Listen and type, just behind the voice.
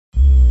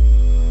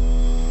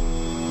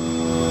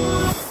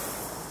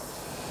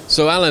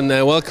So Alan,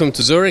 welcome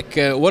to Zurich.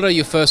 What are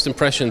your first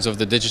impressions of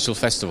the Digital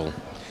Festival?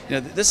 You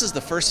know, this is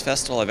the first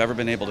festival I've ever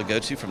been able to go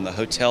to, from the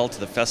hotel to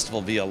the festival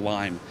via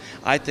Lime.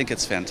 I think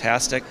it's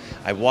fantastic.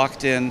 I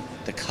walked in,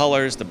 the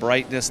colors, the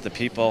brightness, the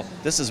people.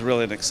 This is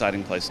really an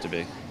exciting place to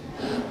be.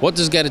 What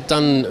does Get It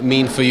Done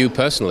mean for you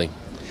personally?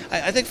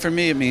 I think for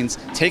me it means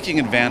taking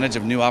advantage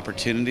of new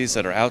opportunities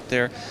that are out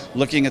there,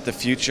 looking at the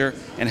future,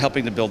 and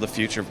helping to build the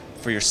future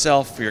for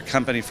yourself, for your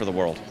company, for the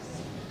world.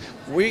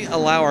 We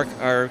allow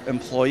our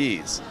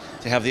employees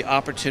to have the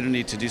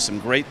opportunity to do some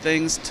great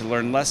things, to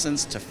learn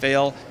lessons, to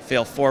fail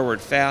forward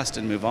fast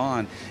and move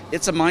on.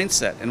 It's a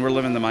mindset, and we're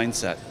living the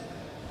mindset.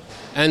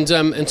 And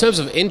in terms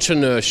of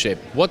intrapreneurship,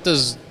 what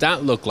does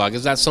that look like?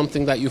 Is that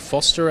something that you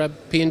foster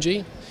at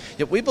P&G?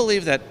 Yeah, we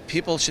believe that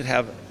people should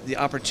have the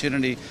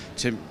opportunity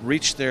to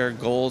reach their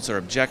goals or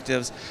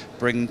objectives,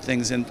 bring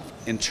things in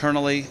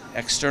internally,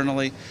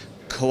 externally,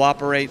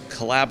 cooperate,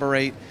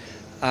 collaborate.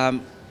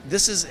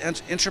 This is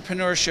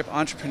entrepreneurship.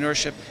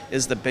 Entrepreneurship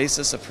is the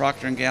basis of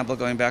Procter Gamble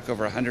going back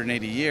over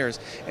 180 years,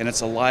 and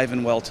it's alive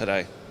and well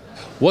today.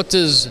 What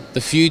does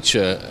the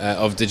future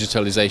of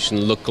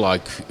digitalization look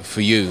like for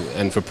you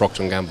and for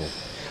Procter Gamble?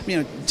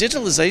 You know,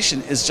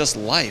 digitalization is just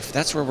life.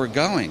 That's where we're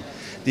going.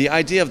 The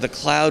idea of the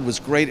cloud was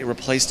great. It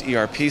replaced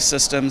ERP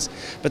systems,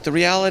 but the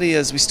reality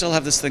is we still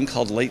have this thing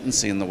called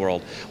latency in the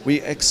world.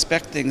 We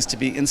expect things to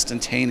be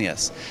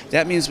instantaneous.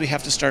 That means we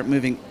have to start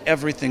moving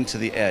everything to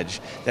the edge.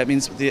 That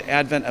means the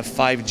advent of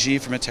 5G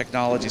from a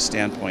technology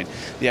standpoint,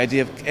 the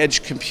idea of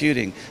edge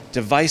computing,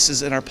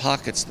 devices in our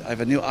pockets. I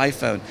have a new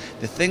iPhone.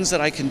 The things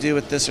that I can do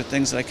with this are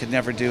things that I could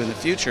never do in the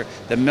future.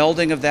 The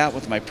melding of that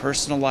with my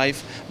personal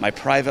life, my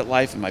private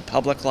life, and my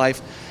public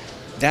life,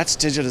 that's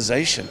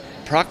digitization.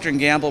 Procter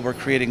Gamble, we're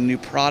creating new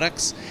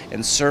products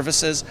and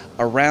services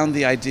around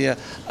the idea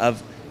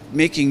of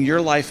making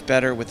your life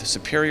better with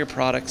superior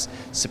products,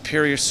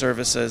 superior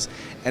services,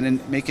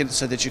 and making it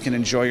so that you can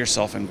enjoy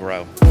yourself and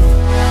grow.